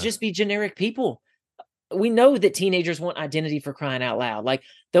don't want to Yeah. just be generic people. We know that teenagers want identity, for crying out loud. Like,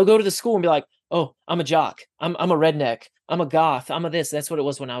 they'll go to the school and be like, "Oh, I'm a jock. I'm a redneck. I'm a goth. I'm a this." That's what it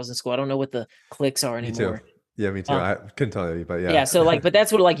was when I was in school. I don't know what the cliques are Me too. anymore. Yeah, me too. Uh, I couldn't tell you, but yeah. yeah. So, like, but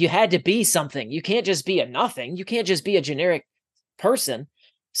that's what, like, you had to be something. You can't just be a nothing. You can't just be a generic person.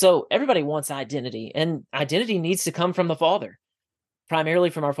 So everybody wants identity, and identity needs to come from the Father, primarily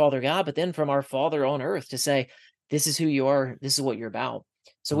from our Father God, but then from our Father on earth to say, "This is who you are. This is what you're about."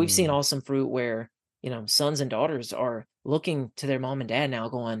 So we've seen Mm. awesome fruit where, sons and daughters are looking to their mom and dad now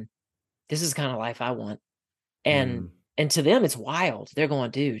going, "This is the kind of life I want." And Mm. to them, it's wild. They're going,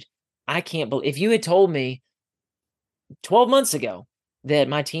 "Dude, I can't believe if you had told me 12 months ago that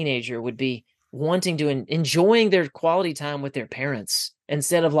my teenager would be wanting to enjoying their quality time with their parents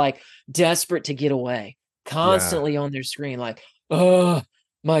instead of, like, desperate to get away, Yeah. constantly on their screen, like, oh,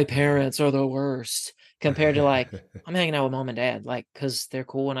 my parents are the worst," compared to, like, I'm hanging out with mom and dad, like, because they're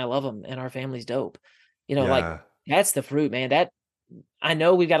cool and I love them and our family's dope. Like, Yeah. that's the fruit, man. That I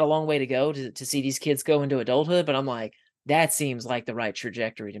know we've got a long way to go to see these kids go into adulthood, but I'm like, that seems like the right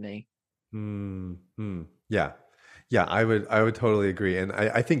trajectory to me. Yeah. Yeah, I would totally agree. And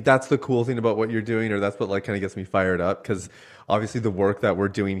I think that's the cool thing about what you're doing, or that's what like kind of gets me fired up, because obviously the work that we're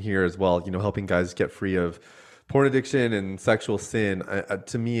doing here as well, helping guys get free of porn addiction and sexual sin.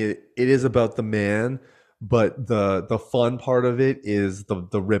 To me, it is about the man, but the fun part of it is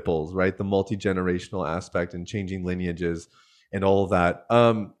the ripples, right? The multi-generational aspect and changing lineages and all of that.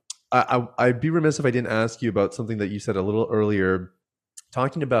 I'd be remiss if I didn't ask you about something that you said a little earlier,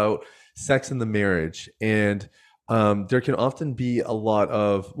 talking about sex in the marriage. And there can often be a lot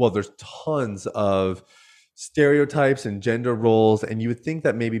of, well, there's tons of stereotypes and gender roles. And you would think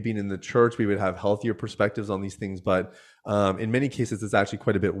that maybe being in the church, we would have healthier perspectives on these things. But in many cases, it's actually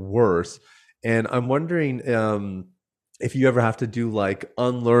quite a bit worse. And I'm wondering if you ever have to do like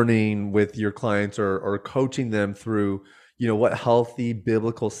unlearning with your clients, or coaching them through, what healthy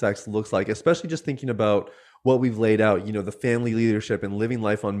biblical sex looks like, especially just thinking about what we've laid out, the family leadership and living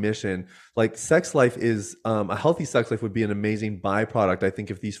life on mission. Like sex life is a healthy sex life would be an amazing byproduct, I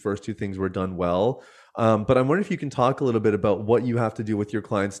think, if these first two things were done well. But I'm wondering if you can talk a little bit about what you have to do with your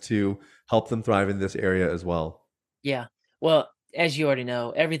clients to help them thrive in this area as well. Yeah. Well, as you already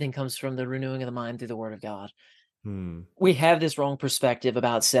know, everything comes from the renewing of the mind through the word of God. Hmm. We have this wrong perspective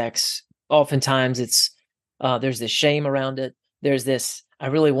about sex. Oftentimes it's there's this shame around it. There's this, I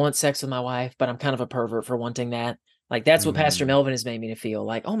really want sex with my wife, but I'm kind of a pervert for wanting that. Like that's what Pastor Hmm. Melvin has made me to feel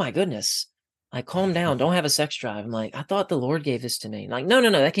like, oh my goodness, like calm down, don't have a sex drive. I'm like, I thought the Lord gave this to me. Like, no, no,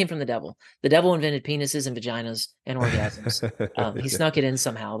 no, that came from the devil. The devil invented penises and vaginas and orgasms. He Yeah. snuck it in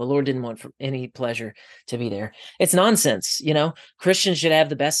somehow. The Lord didn't want for any pleasure to be there. It's nonsense, Christians should have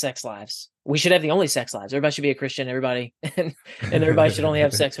the best sex lives. We should have the only sex lives. Everybody should be a Christian, everybody, and everybody should only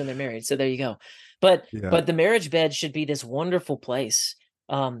have sex when they're married. So there you go. But Yeah. but the marriage bed should be this wonderful place.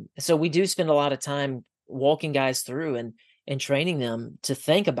 So we do spend a lot of time walking guys through and training them to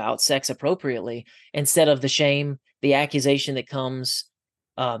think about sex appropriately, instead of the shame, the accusation that comes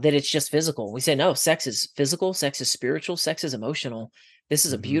that it's just physical. We say, no, sex is physical, sex is spiritual, sex is emotional. This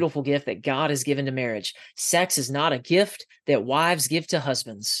is a Hmm. beautiful gift that God has given to marriage. Sex is not a gift that wives give to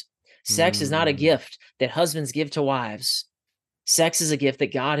husbands. Sex is not a Hmm. gift that husbands give to wives. Sex is a gift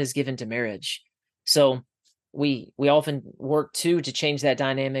that God has given to marriage. So we often work too to change that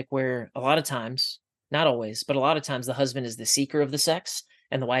dynamic, where a lot of times, not always, but a lot of times the husband is the seeker of the sex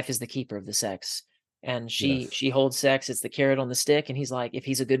and the wife is the keeper of the sex. And she Yes. she holds sex, it's the carrot on the stick, and he's like, if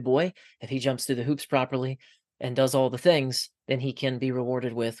he's a good boy, if he jumps through the hoops properly and does all the things, then he can be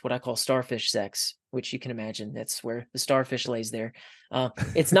rewarded with what I call starfish sex, which you can imagine that's where the starfish lays there.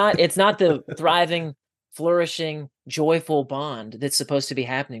 It's not the thriving, flourishing, joyful bond that's supposed to be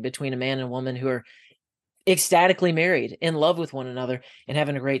happening between a man and woman who are ecstatically married, in love with one another, and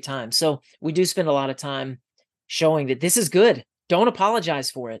having a great time. So we do spend a lot of time showing that this is good. Don't apologize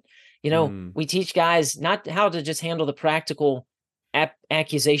for it. Hmm. We teach guys not how to just handle the practical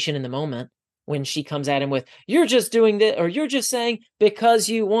accusation in the moment when she comes at him with, you're just doing this, or you're just saying because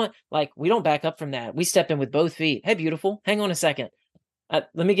you want, like, we don't back up from that. We step in with both feet. Hey, beautiful, hang on a second.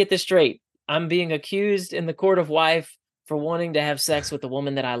 Let me get this straight. I'm being accused in the court of wife for wanting to have sex with the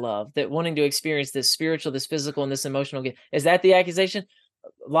woman that I love, that wanting to experience this spiritual, this physical, and this emotional gift. Is that the accusation?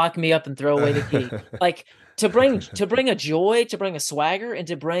 Lock me up and throw away the key. Like, to bring a joy, to bring a swagger, and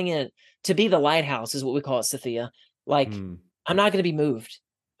to bring it to be the lighthouse is what we call it, Sophia. Like, Hmm. I'm not going to be moved.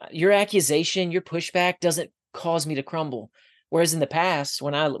 Your accusation, your pushback doesn't cause me to crumble. Whereas in the past,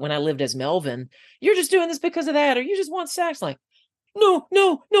 when I lived as Melvin, you're just doing this because of that, or you just want sex. Like, no,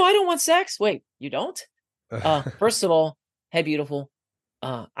 no, no, I don't want sex. Wait, you don't? First of all, hey, beautiful.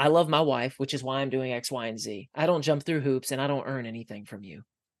 I love my wife, which is why I'm doing X, Y, and Z. I don't jump through hoops and I don't earn anything from you.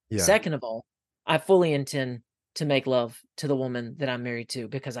 Yeah. Second of all, I fully intend to make love to the woman that I'm married to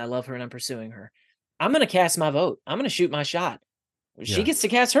because I love her and I'm pursuing her. I'm going to cast my vote. I'm going to shoot my shot. She gets Yes. to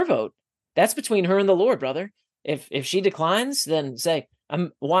cast her vote. That's between her and the Lord, brother. If she declines, then say,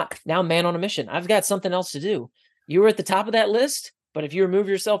 I'm what now, man on a mission. I've got something else to do. You were at the top of that list, but if you remove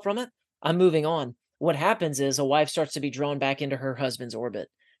yourself from it, I'm moving on. What happens is a wife starts to be drawn back into her husband's orbit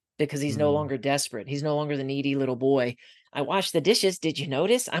because he's no Hmm. longer desperate. He's no longer the needy little boy. I washed the dishes. Did you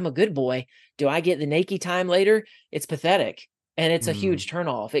notice? I'm a good boy. Do I get the naked time later? It's pathetic. And it's a Hmm. huge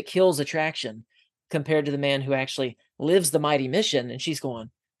turnoff. It kills attraction compared to the man who actually lives the mighty mission. And she's going,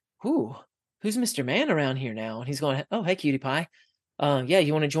 who? Who's Mr. Man around here now? And he's going, oh, hey, cutie pie. Yeah,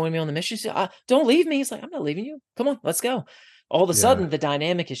 you want to join me on the mission? Don't leave me. He's like, I'm not leaving you. Come on, let's go. All of a Yeah. sudden, the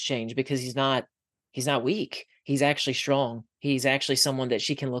dynamic has changed because he's not weak. He's actually strong. He's actually someone that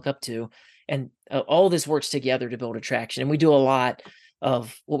she can look up to. And all this works together to build attraction. And we do a lot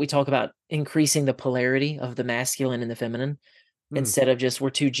of what we talk about, increasing the polarity of the masculine and the feminine, instead of just we're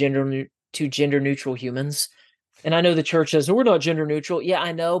two gender neutral humans. And I know the church says we're not gender neutral. Yeah,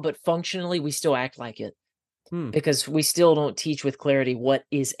 I know, but functionally we still act like it because we still don't teach with clarity what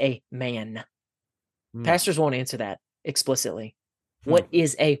is a man. Pastors won't answer that explicitly. What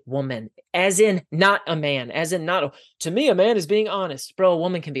is a woman? As in not a man, as in not to me, a man is being honest. Bro, a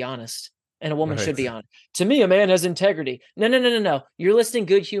woman can be honest. And a woman should be honest. To me, a man has integrity. No. You're listing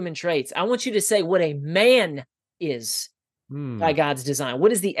good human traits. I want you to say what a man is by God's design.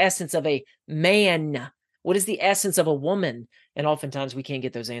 What is the essence of a man? What is the essence of a woman? And oftentimes we can't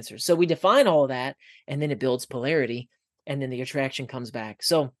get those answers. So we define all of that, and then it builds polarity, and then the attraction comes back.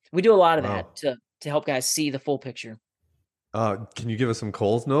 So we do a lot of that to help guys see the full picture. Can you give us some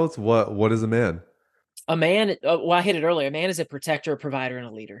Cole's notes? What is a man? A man, well, I hit it earlier. A man is a protector, a provider, and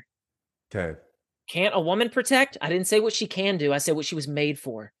a leader. Okay. Can't a woman protect? I didn't say what she can do. I said what she was made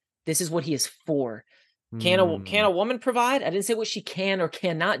for. This is what he is for. Can a woman provide? I didn't say what she can or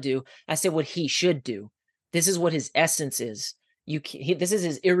cannot do. I said what he should do. This is what his essence is. This is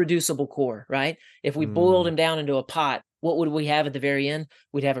his irreducible core, right? If we boiled him down into a pot, what would we have at the very end?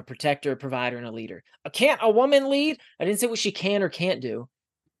 We'd have a protector, a provider, and a leader. Can't a woman lead? I didn't say what she can or can't do.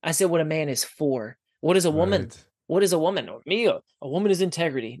 I said what a man is for. What is a woman? Right. What is a woman? Me, a woman is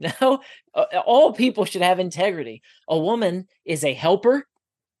integrity. No, all people should have integrity. A woman is a helper.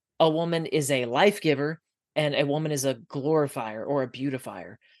 A woman is a life giver, and a woman is a glorifier or a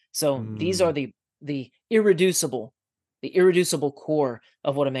beautifier. So these are the irreducible core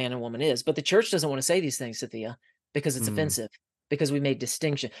of what a man and woman is. But the church doesn't want to say these things, Cynthia, because it's offensive, because we made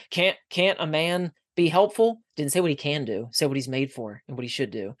distinction. Can't a man be helpful? Didn't say what he can do. Say what he's made for and what he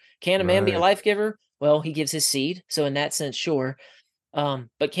should do. Can a man be a life giver? Well, he gives his seed. So in that sense, sure.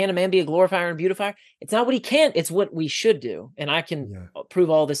 But can a man be a glorifier and beautifier? It's not what he can, it's what we should do. And I can prove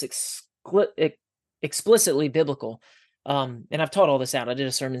all this explicitly biblical. And I've taught all this out. I did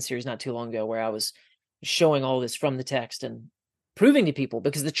a sermon series not too long ago where I was showing all this from the text and proving to people,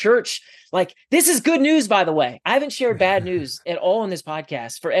 because the church, like, this is good news, by the way. I haven't shared bad news at all in this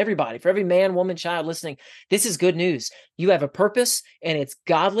podcast. For everybody, for every man, woman, child listening, this is good news. You have a purpose, and it's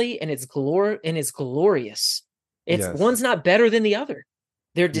godly, and it's glorious. One's not better than the other.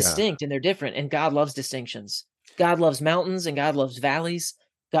 They're distinct and they're different, and God loves distinctions. God loves mountains and God loves valleys.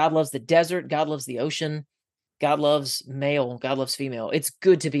 God loves the desert. God loves the ocean. God loves male. God loves female. It's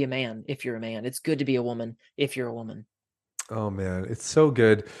good to be a man if you're a man. It's good to be a woman if you're a woman. Oh man, it's so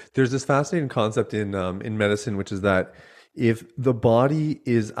good. There's this fascinating concept in medicine, which is that if the body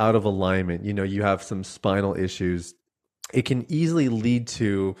is out of alignment, you have some spinal issues, it can easily lead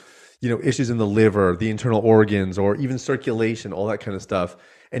to, issues in the liver, the internal organs, or even circulation, all that kind of stuff.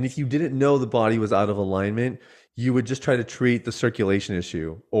 And if you didn't know the body was out of alignment, you would just try to treat the circulation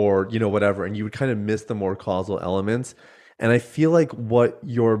issue or, whatever, and you would kind of miss the more causal elements. And I feel like what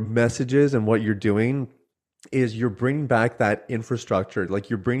your message is and what you're doing is you're bringing back that infrastructure, like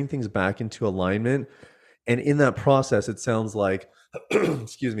you're bringing things back into alignment. And in that process, it sounds like,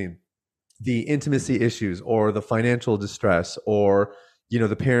 excuse me, the intimacy issues or the financial distress or,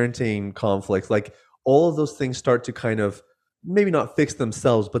 the parenting conflicts, like all of those things start to kind of maybe not fix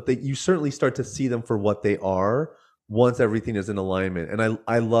themselves, but you certainly start to see them for what they are once everything is in alignment. And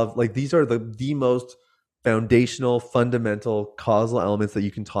I love, like, these are the most foundational, fundamental, causal elements that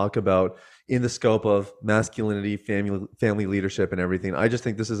you can talk about in the scope of masculinity, family leadership, and everything. I just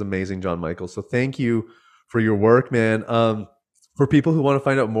think this is amazing, John Michael. So thank you for your work, man. For people who want to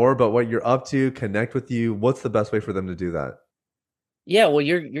find out more about what you're up to, connect with you, what's the best way for them to do that? Yeah, well,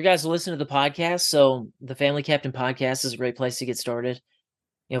 your guys listen to the podcast, so the Family Captain podcast is a great place to get started.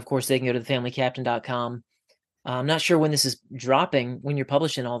 Of course, they can go to thefamilycaptain.com. I'm not sure when this is dropping, when you're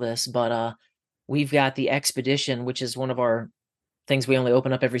publishing all this, but we've got the Expedition, which is one of our things we only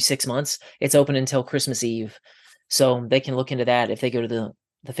open up every 6 months. It's open until Christmas Eve. So they can look into that if they go to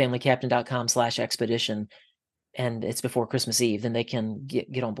thefamilycaptain.com/expedition, and it's before Christmas Eve, then they can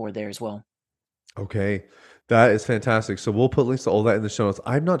get on board there as well. Okay. That is fantastic. So we'll put links to all that in the show notes.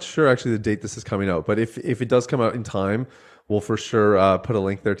 I'm not sure actually the date this is coming out, but if it does come out in time, we'll for sure put a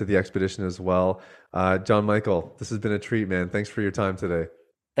link there to the Expedition as well. John Michael, this has been a treat, man. Thanks for your time today.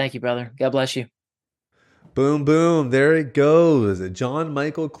 Thank you, brother. God bless you. Boom, boom. There it goes. John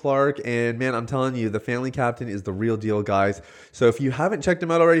Michael Clark. And man, I'm telling you, the Family Captain is the real deal, guys. So if you haven't checked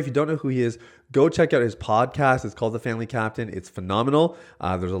him out already, if you don't know who he is, go check out his podcast. It's called The Family Captain. It's phenomenal.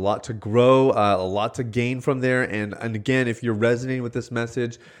 There's a lot to grow, a lot to gain from there. And again, if you're resonating with this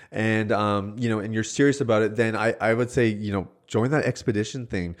message and, and you're serious about it, then I would say, join that expedition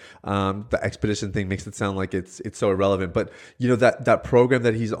thing. The expedition thing makes it sound like it's so irrelevant, but that program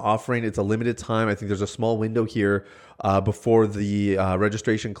that he's offering, it's a limited time. I think there's a small window here before the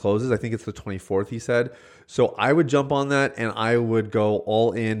registration closes. I think it's the 24th, he said. So I would jump on that and I would go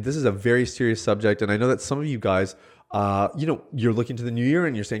all in. This is a very serious subject, and I know that some of you guys, you're looking to the new year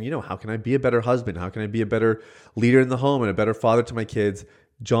and you're saying, how can I be a better husband? How can I be a better leader in the home and a better father to my kids?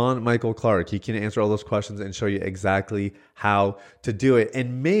 John Michael Clark, he can answer all those questions and show you exactly how to do it.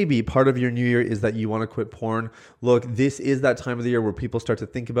 And maybe part of your new year is that you want to quit porn. Look, this is that time of the year where people start to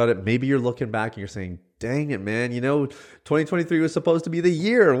think about it. Maybe you're looking back and you're saying, dang it, man, 2023 was supposed to be the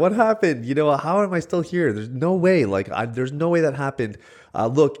year. What happened? How am I still here? There's no way. There's no way that happened.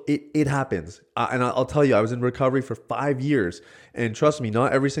 Look, it happens. And I'll tell you, I was in recovery for 5 years. And trust me,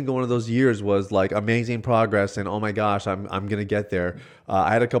 not every single one of those years was like amazing progress and oh my gosh, I'm going to get there.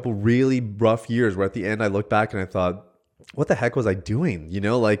 I had a couple really rough years where at the end I looked back and I thought, what the heck was I doing?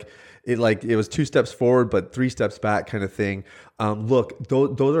 It was 2 steps forward, but 3 steps back kind of thing. Look,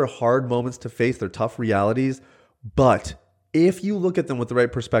 those are hard moments to face. They're tough realities. But if you look at them with the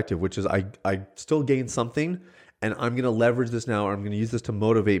right perspective, which is I still gained something and I'm going to leverage this now, or I'm going to use this to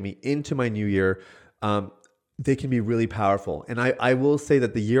motivate me into my new year, they can be really powerful. And I will say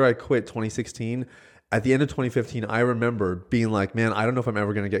that the year I quit, 2016, at the end of 2015, I remember being like, man, I don't know if I'm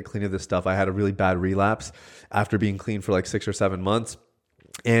ever going to get clean of this stuff. I had a really bad relapse after being clean for like 6 or 7 months.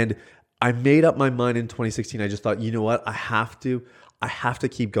 And I made up my mind in 2016. I just thought, you know what? I have to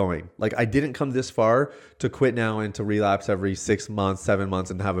keep going. Like I didn't come this far to quit now and to relapse every 6 months, 7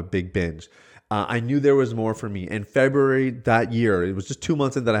 months and have a big binge. I knew there was more for me. In February that year, it was just 2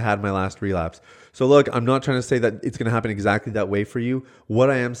 months in that I had my last relapse. So look, I'm not trying to say that it's going to happen exactly that way for you. What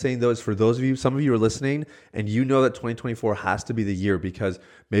I am saying though is for those of you, some of you are listening and you know that 2024 has to be the year because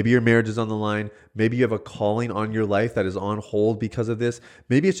maybe your marriage is on the line. Maybe you have a calling on your life that is on hold because of this.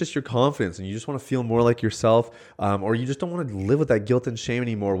 Maybe it's just your confidence and you just want to feel more like yourself, or you just don't want to live with that guilt and shame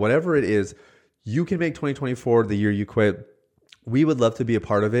anymore. Whatever it is, you can make 2024 the year you quit. We would love to be a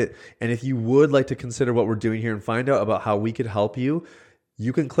part of it. And if you would like to consider what we're doing here and find out about how we could help you,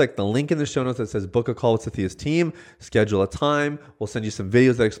 you can click the link in the show notes that says book a call with Sathya's team, schedule a time. We'll send you some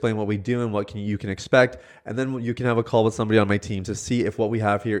videos that explain what we do and what you can expect. And then you can have a call with somebody on my team to see if what we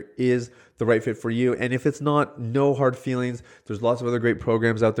have here is the right fit for you. And if it's not, no hard feelings. There's lots of other great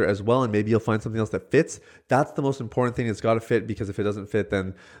programs out there as well. And maybe you'll find something else that fits. That's the most important thing. It's got to fit, because if it doesn't fit,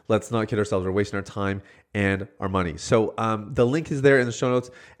 then let's not kid ourselves. We're wasting our time and our money. So the link is there in the show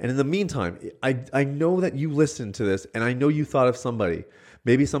notes. And in the meantime, I know that you listened to this and I know you thought of somebody.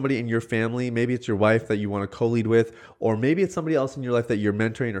 Maybe somebody in your family, maybe it's your wife that you want to co-lead with, or maybe it's somebody else in your life that you're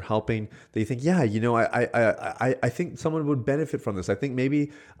mentoring or helping that you think, yeah, I think someone would benefit from this. I think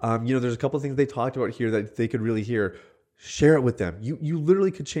maybe, there's a couple of things they talked about here that they could really hear. Share it with them. You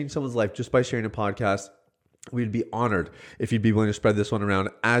literally could change someone's life just by sharing a podcast. We'd be honored if you'd be willing to spread this one around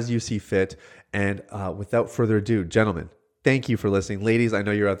as you see fit. And without further ado, gentlemen, thank you for listening. Ladies, I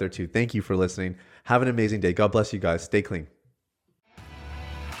know you're out there too. Thank you for listening. Have an amazing day. God bless you guys. Stay clean.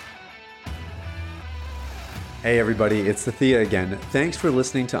 Hey everybody, it's Sathya again. Thanks for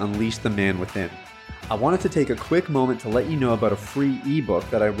listening to Unleash the Man Within. I wanted to take a quick moment to let you know about a free ebook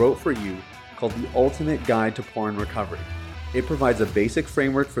that I wrote for you called The Ultimate Guide to Porn Recovery. It provides a basic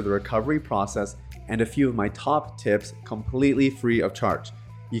framework for the recovery process and a few of my top tips completely free of charge.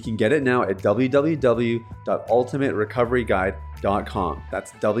 You can get it now at www.ultimaterecoveryguide.com.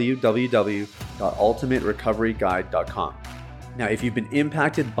 That's www.ultimaterecoveryguide.com. Now, if you've been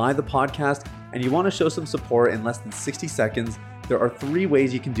impacted by the podcast and you want to show some support in less than 60 seconds, there are 3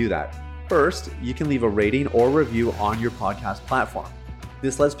 ways you can do that. First, you can leave a rating or review on your podcast platform.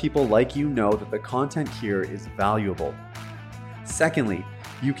 This lets people like you know that the content here is valuable. Secondly,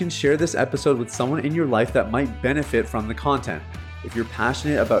 you can share this episode with someone in your life that might benefit from the content. If you're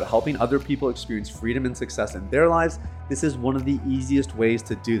passionate about helping other people experience freedom and success in their lives, this is one of the easiest ways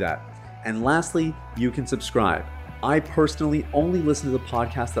to do that. And lastly, you can subscribe. I personally only listen to the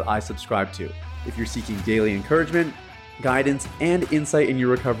podcast that I subscribe to. If you're seeking daily encouragement, guidance, and insight in your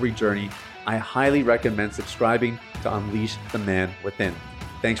recovery journey, I highly recommend subscribing to Unleash the Man Within.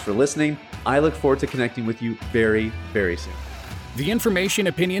 Thanks for listening. I look forward to connecting with you very, very soon. The information,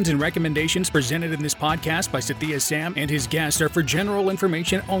 opinions, and recommendations presented in this podcast by Sathya Sam and his guests are for general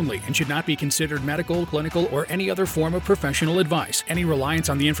information only and should not be considered medical, clinical, or any other form of professional advice. Any reliance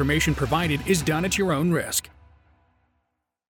on the information provided is done at your own risk.